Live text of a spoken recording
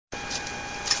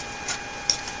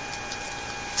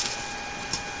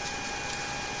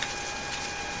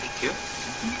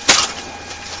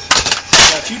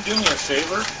you do me a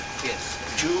favor? Yes.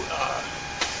 Would you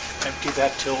empty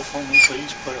that till for me,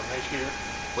 please? Put it right here.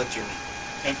 What do you mean?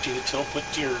 Empty the till. Put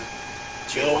your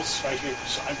bills right here.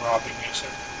 So I'm robbing you,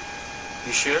 sir.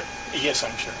 You sure? Yes,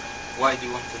 I'm sure. Why do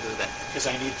you want to do that? Because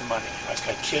I need the money. I've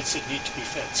got kids that need to be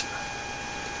fed, sir.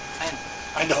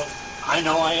 I know. I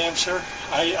know I am, sir.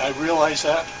 I realize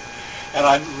that. And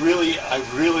I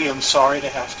really am sorry to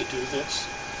have to do this.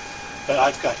 But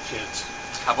I've got kids.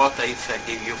 How about if I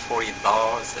give you $40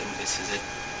 and this is it?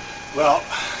 Well,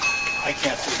 I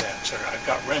can't do that, sir. I've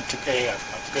got rent to pay, I've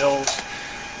got bills,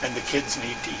 and the kids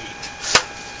need to eat.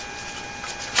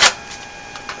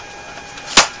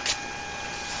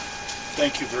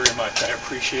 Thank you very much. I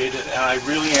appreciate it. And I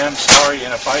really am sorry,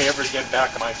 and if I ever get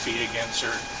back on my feet again,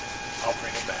 sir, I'll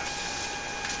bring it back.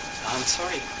 I'm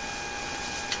sorry.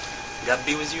 God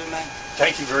be with you, man.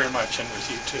 Thank you very much, and with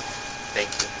you too. Thank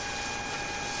you.